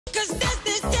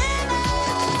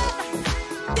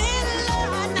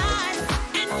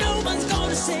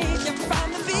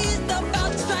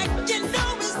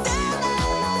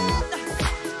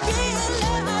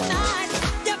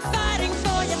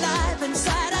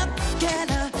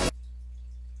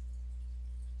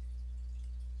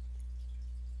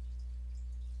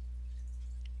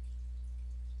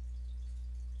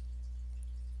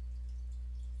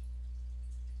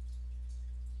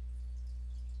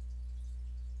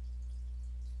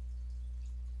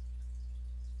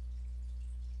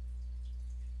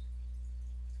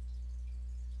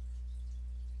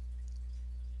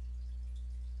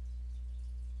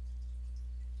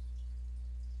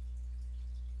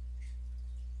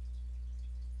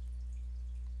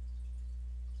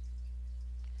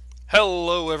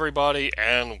Hello everybody,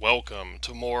 and welcome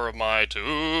to more of my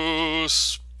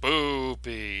 2spoopy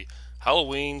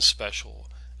Halloween special.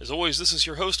 As always, this is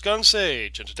your host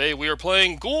Gunsage, and today we are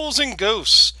playing Ghouls and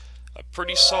Ghosts, a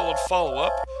pretty solid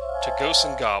follow-up to Ghosts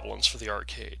and Goblins for the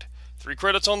arcade. 3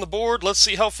 credits on the board, let's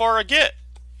see how far I get!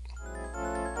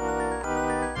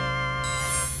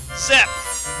 Zap!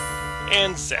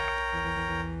 And zap.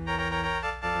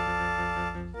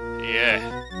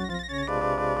 Yeah.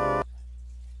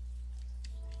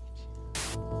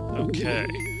 Okay,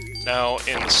 now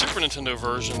in the Super Nintendo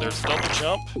version there's double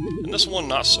jump, and this one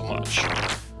not so much.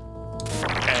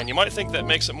 And you might think that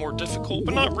makes it more difficult,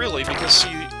 but not really, because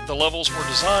see, the levels were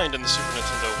designed in the Super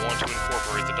Nintendo 1 to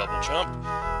incorporate the double jump,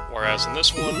 whereas in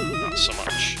this one, not so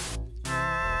much.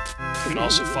 You can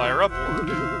also fire upward.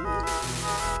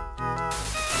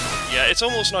 Yeah, it's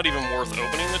almost not even worth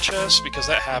opening the chest, because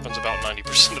that happens about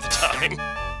 90% of the time.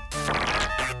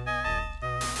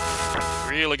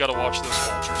 Really gotta watch those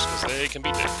vultures, because they can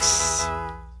be dicks.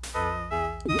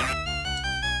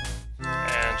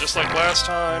 And just like last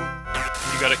time,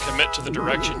 you gotta commit to the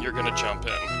direction you're gonna jump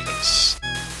in, because...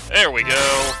 There we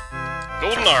go!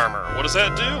 Golden armor. What does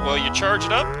that do? Well, you charge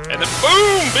it up, and then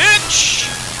boom, bitch!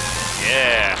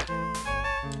 Yeah!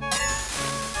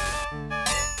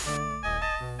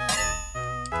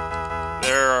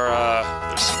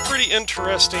 There's some pretty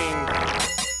interesting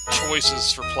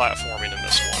choices for platforming in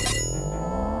this one.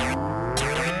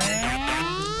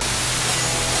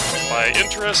 By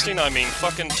interesting, I mean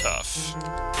fucking tough.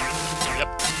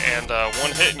 Yep, and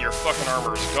one hit and your fucking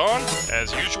armor is gone,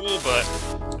 as usual, but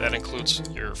that includes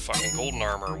your fucking golden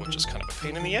armor, which is kind of a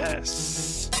pain in the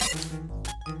ass.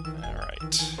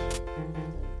 Alright.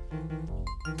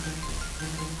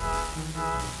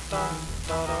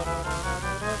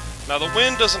 Now, the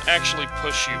wind doesn't actually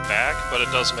push you back, but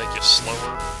it does make you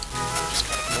slower, which is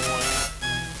kind of annoying.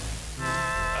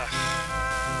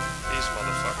 These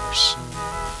motherfuckers.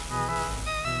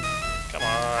 Come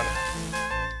on.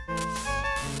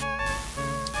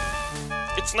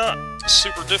 It's not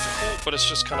super difficult, but it's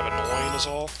just kind of annoying is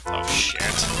all. Oh shit.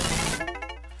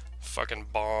 Fucking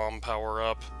bomb power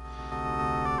up.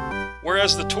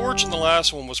 Whereas the torch in the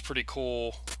last one was pretty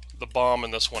cool, the bomb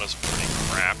in this one is pretty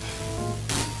crap.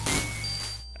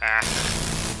 Ah,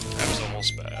 that was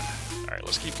almost bad. Alright,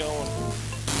 let's keep going.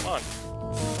 Come on.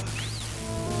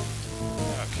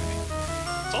 Okay.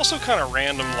 It's also kind of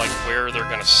random, like, where they're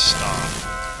gonna stop.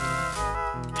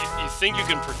 You think you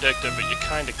can predict it, but you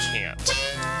kinda can't.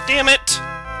 Damn it!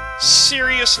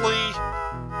 Seriously?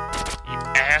 You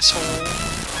asshole.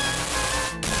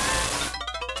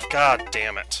 God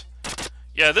damn it.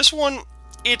 Yeah, this one,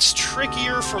 it's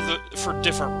trickier for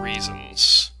different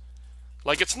reasons.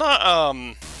 Like, it's not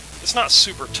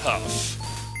super tough.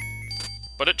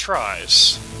 But it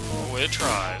tries. Oh, it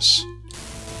tries.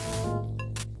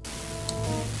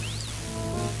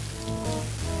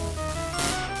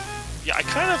 Yeah, I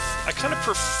kind of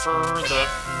prefer the,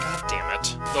 god damn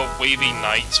it, the wavy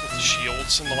knights with the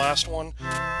shields in the last one,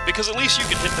 because at least you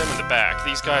can hit them in the back.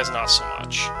 These guys, not so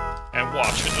much. And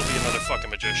watch, it'll be another fucking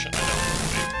magician. I know it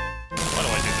will be. Why do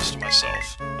I do this to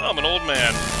myself? I'm an old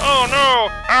man. Oh no,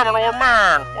 I'm an old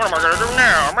man. What am I gonna do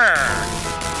now, man?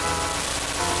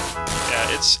 Yeah,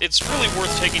 it's really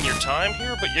worth taking your time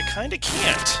here, but you kind of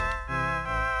can't.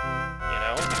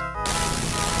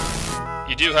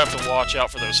 You do have to watch out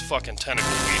for those fucking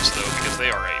tentacle weeds, though, because they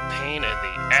are a pain in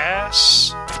the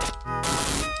ass.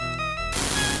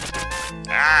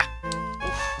 Ah!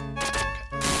 Oof. Okay.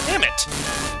 Damn it!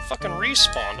 Fucking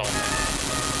respawned on me.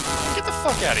 Get the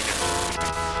fuck out of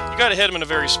here. You gotta hit him in a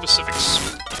very specific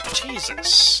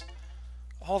Jesus.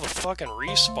 All the fucking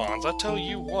respawns, I tell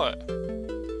you what.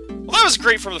 Well, that was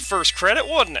great for the first credit,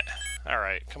 wasn't it?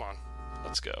 Alright, come on.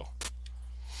 Let's go.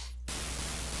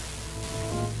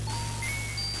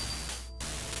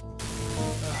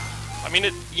 I mean,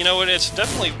 it's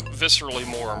definitely viscerally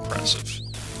more impressive.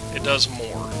 It does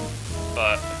more.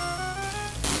 But,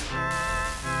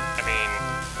 I mean,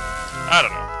 I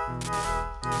don't know.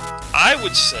 I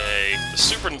would say the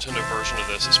Super Nintendo version of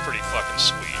this is pretty fucking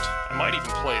sweet. I might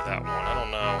even play that one, I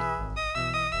don't know.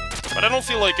 But I don't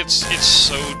feel like it's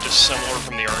so dissimilar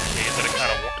from the arcade that it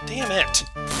kind of... Damn it!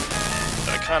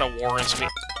 That it kind of warrants me...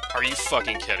 Are you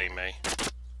fucking kidding me?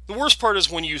 The worst part is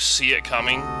when you see it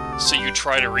coming, so you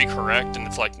try to recorrect, and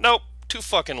it's like, nope, too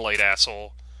fucking late,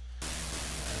 asshole.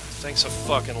 Thanks a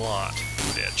fucking lot,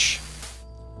 bitch.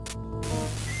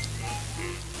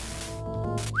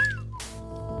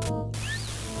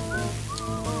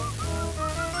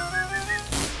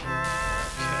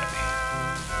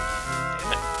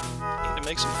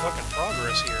 Make some fucking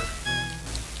progress here.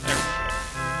 There we go.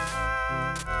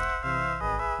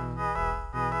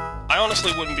 I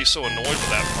honestly wouldn't be so annoyed with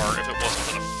that part if it wasn't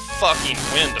for the fucking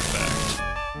wind effect.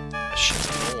 That shit's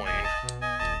annoying.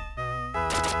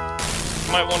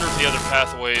 You might wonder if the other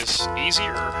pathway's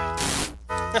easier.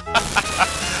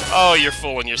 Oh, you're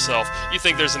fooling yourself. You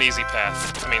think there's an easy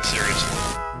path. I mean, seriously.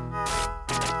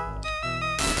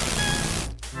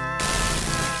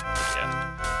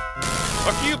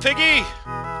 Fuck you, piggy!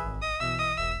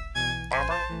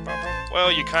 Well,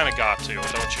 you kinda got to,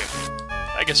 don't you?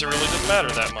 I guess it really didn't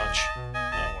matter that much.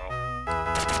 Oh well.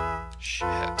 Shit.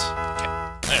 Okay,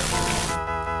 there we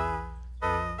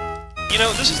go. You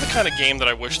know, this is the kind of game that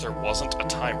I wish there wasn't a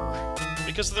timer.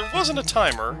 Because if there wasn't a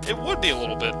timer, it would be a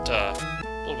little bit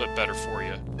better for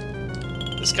you.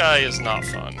 This guy is not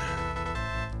fun.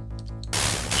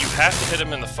 You have to hit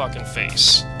him in the fucking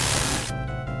face.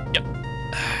 Yep.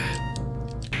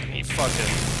 He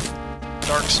fucking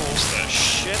Dark Souls the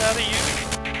shit out of you.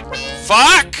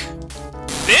 Fuck!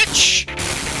 Bitch!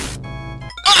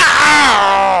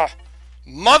 Ah!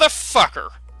 Motherfucker!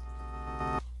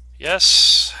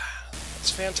 Yes,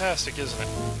 that's fantastic, isn't it?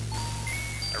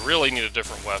 I really need a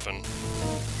different weapon.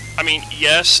 I mean,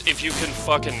 yes, if you can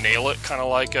fucking nail it, kind of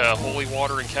like Holy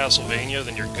Water in Castlevania,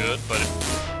 then you're good, but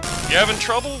if you're having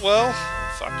trouble, well,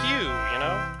 fuck you, you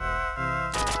know?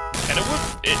 And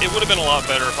it would have been a lot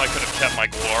better if I could have kept my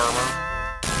ghoul armor.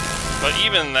 But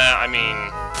even that, I mean...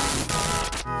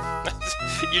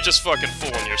 you're just fucking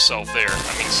fooling yourself there.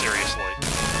 I mean, seriously.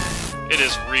 It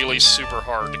is really super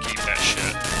hard to keep that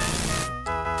shit.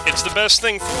 It's the best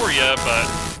thing for you, but...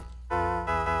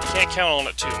 you can't count on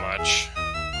it too much.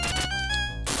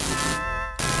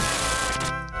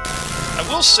 I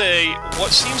will say,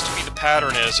 what seems to be the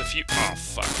pattern is if you... oh,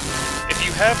 fuck. If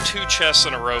you have 2 chests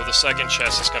in a row, the second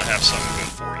chest is going to have something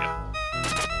good for you.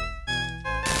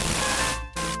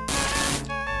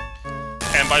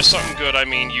 And by something good, I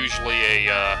mean usually a, you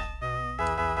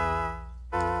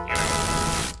know,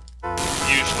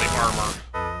 usually armor.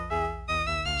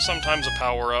 Sometimes a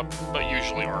power-up, but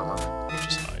usually armor, which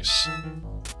is nice.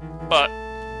 But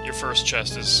your first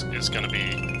chest is going to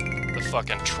be the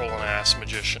fucking trollin'-ass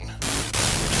magician.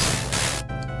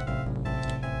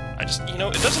 I just, you know,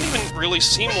 it doesn't even really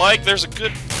seem like there's a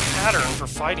good pattern for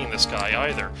fighting this guy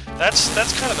either. That's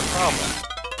kind of the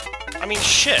problem. I mean,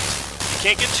 shit. You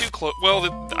can't get too close.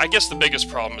 Well, I guess the biggest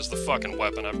problem is the fucking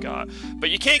weapon I've got. But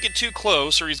you can't get too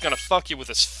close or he's gonna fuck you with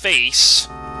his face.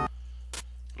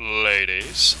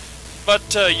 Ladies.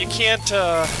 But, you can't,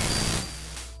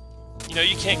 you know,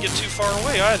 you can't get too far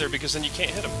away either because then you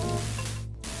can't hit him.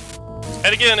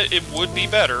 And again, it would be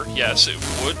better. Yes, it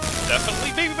would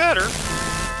definitely be better.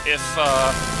 If,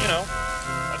 you know,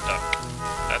 a duck.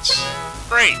 That's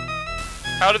great.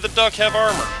 How did the duck have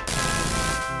armor?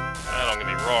 Don't get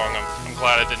me wrong, I'm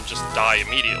glad I didn't just die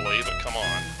immediately, but come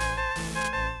on.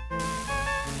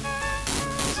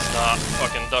 This is not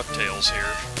fucking DuckTales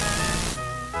here.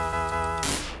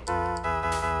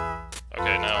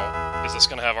 Okay, now, is this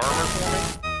gonna have armor for me?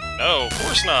 No, of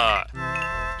course not!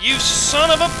 You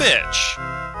son of a bitch!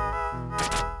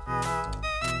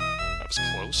 That was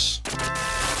close. I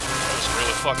was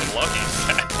really fucking lucky, in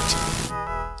fact.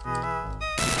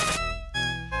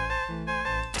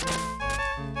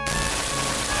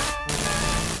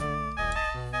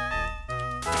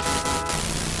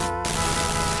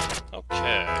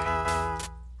 Okay.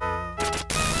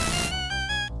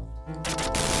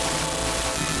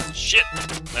 Shit!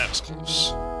 That was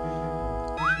close.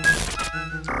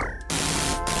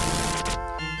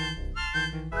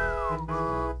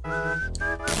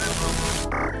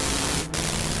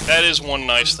 That is one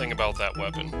nice thing about that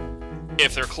weapon.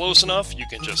 If they're close enough, you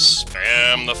can just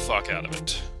spam the fuck out of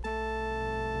it.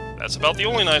 That's about the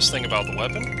only nice thing about the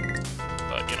weapon.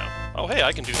 But, you know. Oh, hey,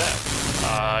 I can do that.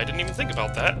 I didn't even think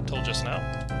about that until just now.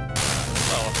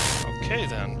 Well, okay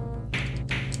then.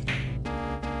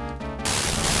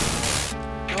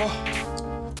 Oh.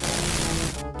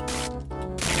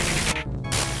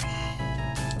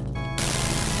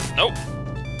 Nope.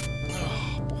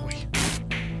 Oh, boy.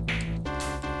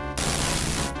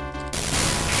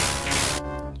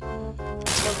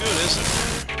 It's no good, is it?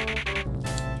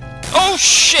 Oh,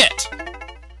 shit!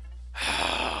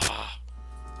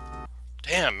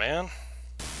 Damn, man.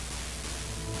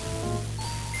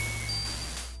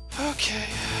 Okay.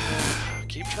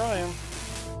 Keep trying.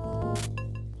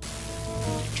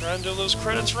 Keep trying until those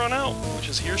credits run out, which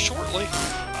is here shortly.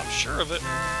 I'm sure of it.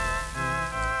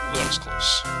 Ooh, that was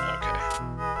close. Okay.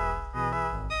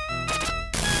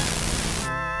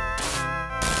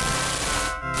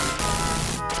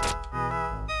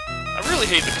 I really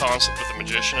hate the concept of the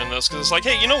magician in this, because it's like,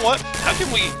 hey, you know what? How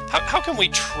can we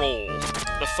troll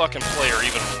the fucking player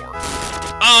even more?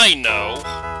 I know!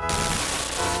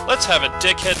 Let's have a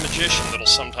dickhead magician that'll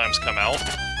sometimes come out,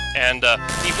 and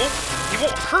he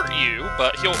won't hurt you,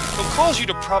 but he'll cause you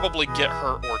to probably get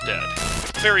hurt or dead.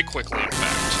 Very quickly, in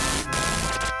fact.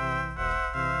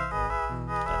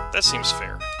 That seems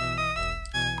fair.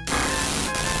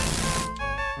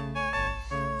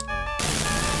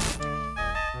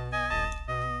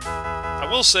 I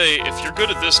will say, if you're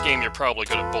good at this game, you're probably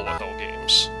good at bullet hell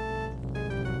games.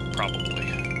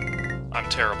 Probably. I'm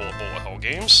terrible at bullet hell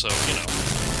games, so, you know.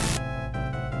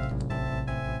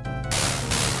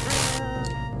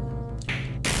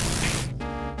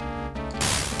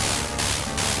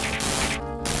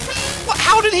 What?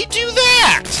 How did he do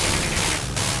that?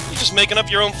 You just making up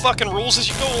your own fucking rules as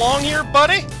you go along here,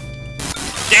 buddy?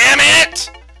 Damn it!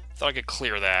 Thought I could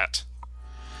clear that.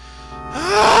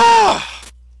 Ah!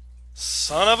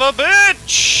 Son of a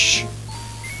bitch!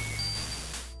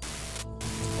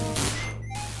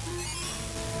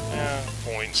 Yeah,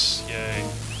 points, yay.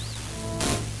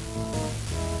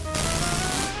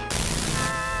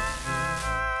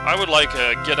 I would like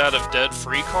a get out of dead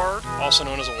free card, also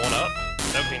known as a 1-up.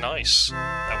 That would be nice.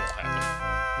 That won't happen.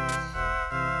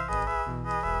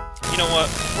 You know what?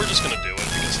 We're just gonna do it,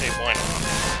 because hey, why not?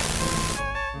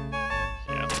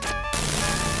 Yeah.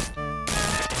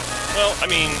 Well, I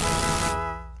mean,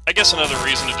 I guess another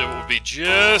reason to do it would be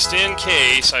just in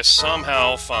case I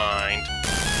somehow find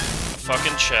a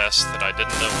fucking chest that I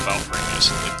didn't know about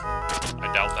previously. I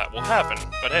doubt that will happen,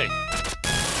 but hey.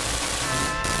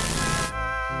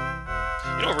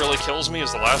 You know what really kills me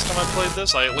is the last time I played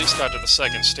this, I at least got to the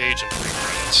second stage in 3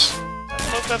 credits. I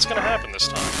don't know if that's gonna happen this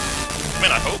time. I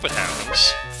mean, I hope it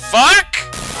happens. Fuck!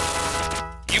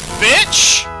 You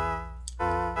bitch!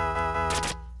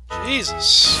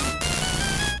 Jesus.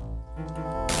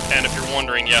 And if you're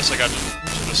wondering, yes, I got to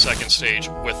the second stage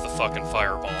with the fucking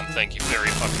firebomb. Thank you very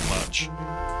fucking much.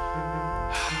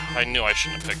 I knew I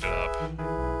shouldn't have picked it up.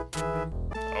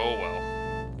 Oh well.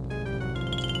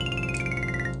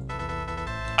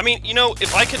 I mean, you know,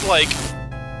 if I could, like,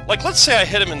 let's say I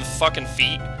hit him in the fucking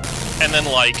feet, and then,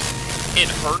 like, it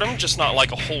hurt him, just not,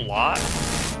 like, a whole lot.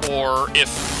 Or if,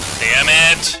 damn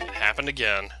it, it happened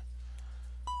again.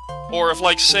 Or if,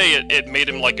 like, say, it made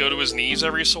him, like, go to his knees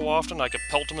every so often, I could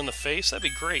pelt him in the face, that'd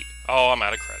be great. Oh, I'm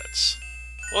out of credits.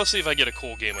 Well, let's see if I get a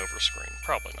cool game over screen.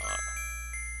 Probably not.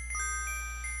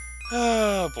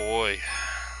 Oh, boy.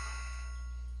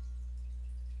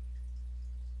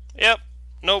 Yep.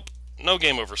 Nope. No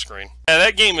game over screen. Yeah,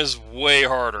 that game is way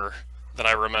harder than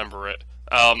I remember it.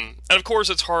 And of course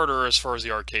it's harder as far as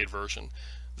the arcade version.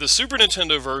 The Super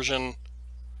Nintendo version...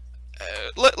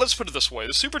 let's put it this way.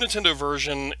 The Super Nintendo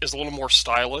version is a little more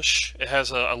stylish. It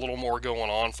has a little more going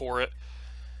on for it.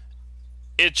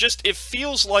 It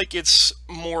feels like it's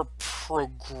more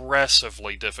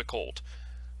progressively difficult.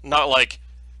 Not like,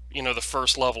 you know, the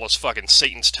first level is fucking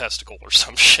Satan's testicle or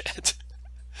some shit.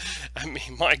 I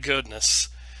mean, my goodness.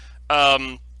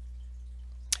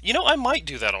 You know, I might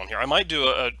do that on here. I might do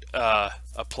a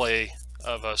play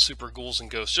of Super Ghouls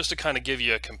and Ghosts just to kind of give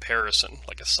you a comparison,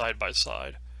 like a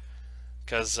side-by-side.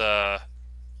 Because, I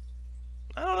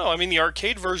don't know, I mean, the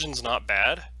arcade version's not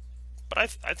bad, but I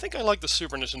think I like the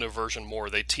Super Nintendo version more.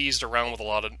 They teased around with a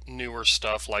lot of newer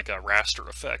stuff, like raster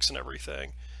effects and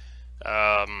everything.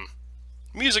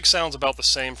 Music sounds about the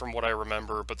same from what I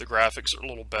remember, but the graphics are a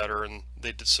little better, and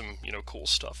they did some, you know, cool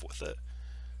stuff with it.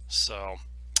 So,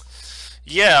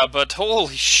 yeah, but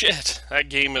holy shit, that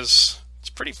game it's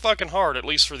pretty fucking hard, at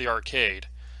least for the arcade.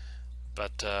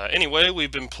 But anyway,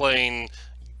 we've been playing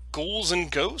Ghouls and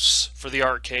Ghosts for the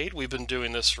arcade. We've been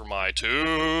doing this for my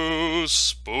 2spoopy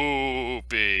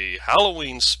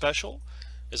Halloween special.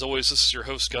 As always, this is your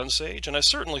host, Gunsage, and I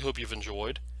certainly hope you've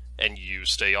enjoyed, and you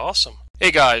stay awesome.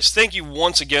 Hey guys, thank you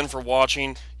once again for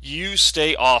watching. You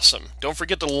stay awesome. Don't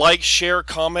forget to like, share,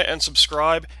 comment, and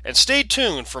subscribe, and stay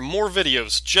tuned for more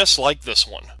videos just like this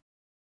one.